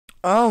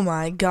Oh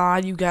my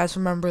god, you guys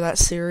remember that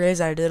series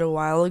I did a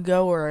while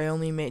ago where I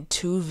only made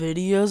 2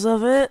 videos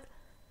of it?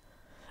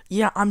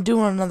 Yeah, I'm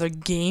doing another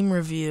game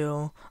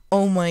review.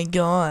 Oh my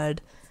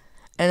god.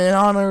 And in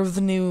honor of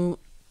the new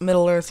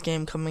Middle-earth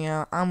game coming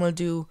out, I'm gonna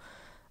do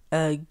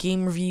a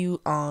game review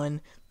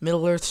on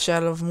Middle-earth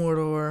Shadow of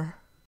Mordor.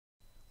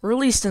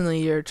 Released in the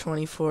year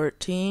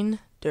 2014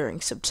 during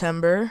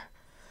September.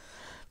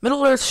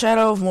 Middle-earth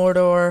Shadow of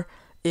Mordor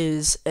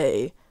is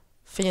a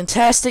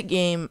fantastic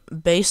game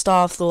based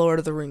off the Lord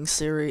of the Rings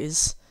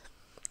series.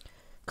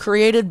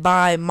 Created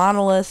by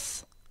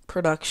Monolith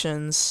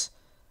Productions,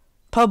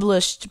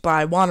 published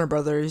by Warner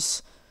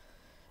Brothers.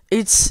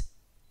 Its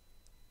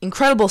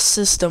incredible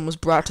system was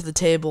brought to the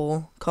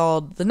table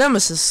called the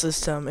Nemesis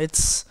system.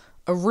 It's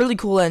a really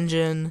cool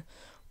engine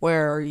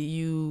where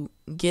you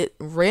get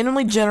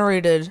randomly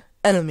generated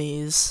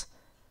enemies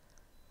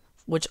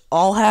which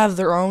all have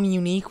their own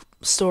unique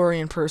story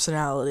and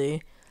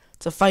personality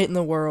to fight in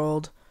the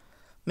world,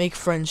 make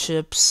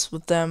friendships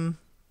with them,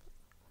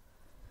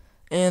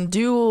 and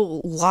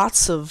do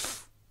lots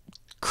of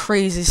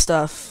crazy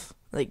stuff.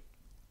 Like,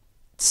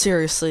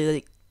 seriously,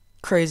 like,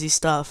 crazy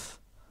stuff.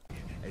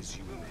 As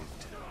you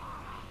lived.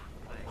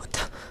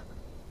 What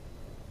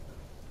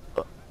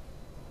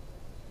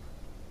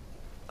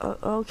the?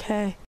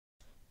 Okay.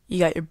 You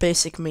got your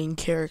basic main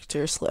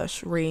character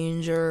 /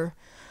 ranger,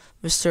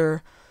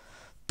 Mr.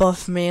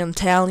 Buffman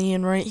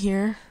Talion right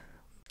here.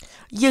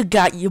 You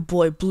got your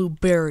boy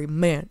Blueberry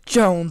Man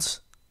Jones.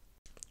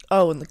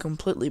 Oh, and the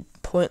completely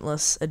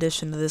pointless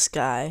addition to this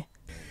guy.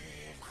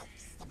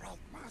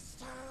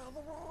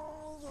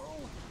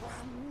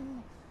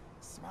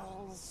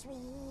 Small,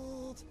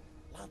 sweet,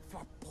 like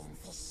flipping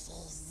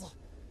fishes.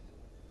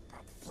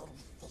 But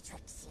filthy,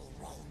 tricksy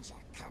ranger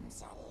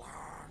comes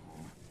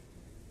along.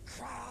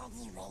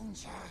 Craggy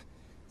ranger,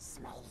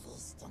 smelly,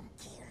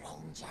 stinky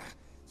ranger.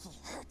 He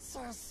hurts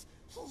us.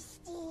 He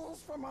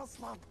steals from us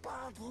like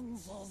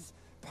bargains.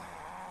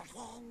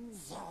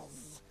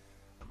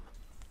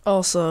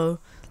 Also,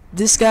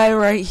 this guy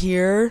right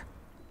here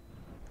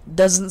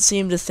doesn't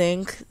seem to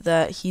think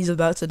that he's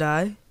about to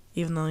die,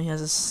 even though he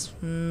has a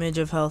smidge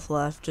of health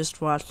left.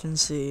 Just watch and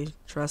see.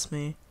 Trust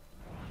me.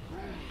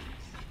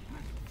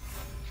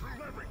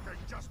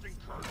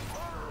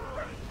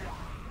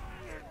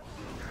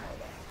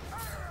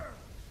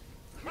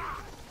 No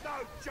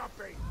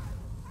jumping!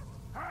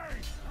 Hey!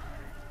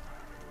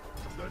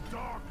 The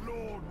Dark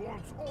Lord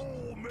wants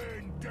all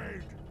men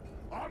dead.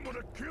 I'm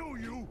gonna kill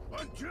you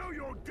until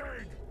you're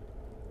dead.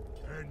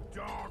 And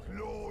Dark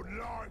Lord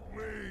like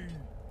me.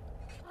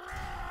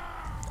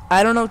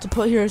 I don't know what to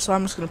put here, so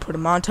I'm just gonna put a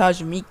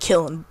montage of me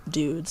killing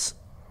dudes.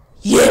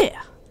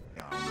 Yeah!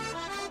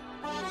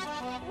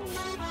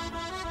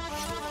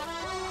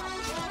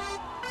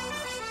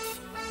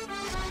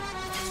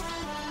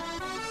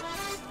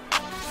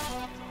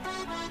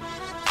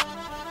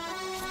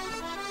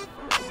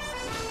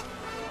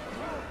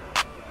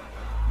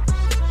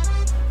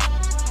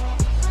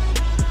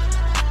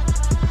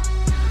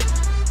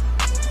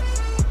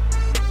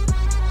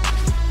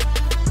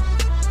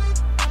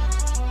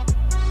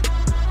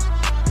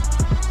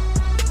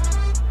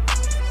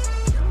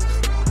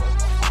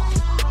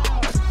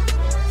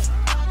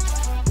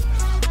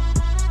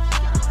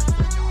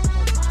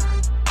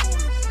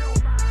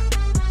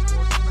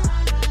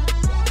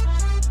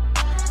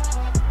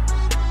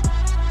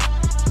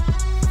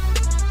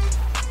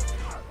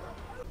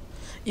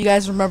 You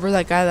guys remember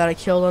that guy that I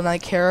killed on that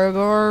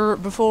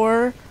Caragor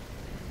before?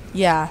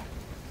 Yeah,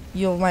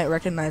 you might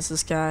recognize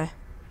this guy.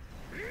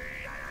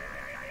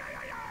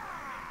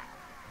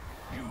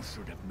 You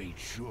should have made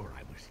sure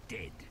I was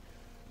dead.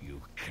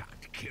 You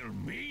can't kill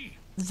me.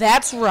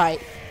 That's right.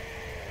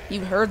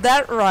 You heard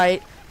that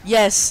right.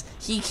 Yes,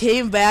 he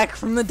came back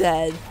from the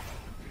dead.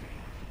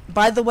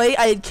 By the way,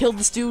 I had killed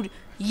this dude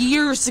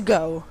years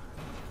ago.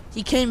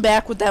 He came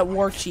back with that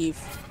war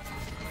chief.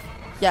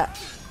 Yeah.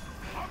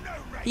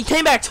 He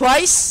came back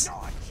twice.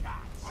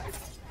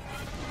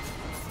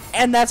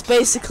 And that's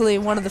basically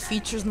one of the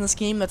features in this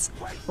game that's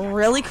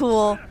really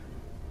cool.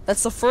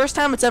 That's the first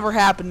time it's ever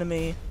happened to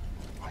me.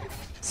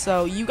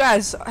 So you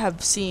guys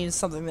have seen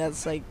something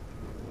that's like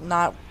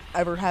not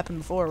ever happened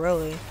before,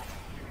 really.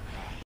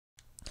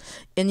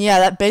 And yeah,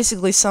 that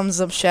basically sums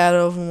up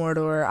Shadow of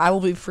Mordor. I will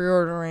be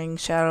pre-ordering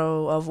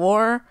Shadow of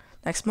War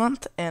next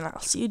month, and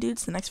I'll see you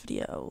dudes in the next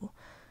video.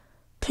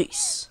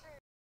 Peace.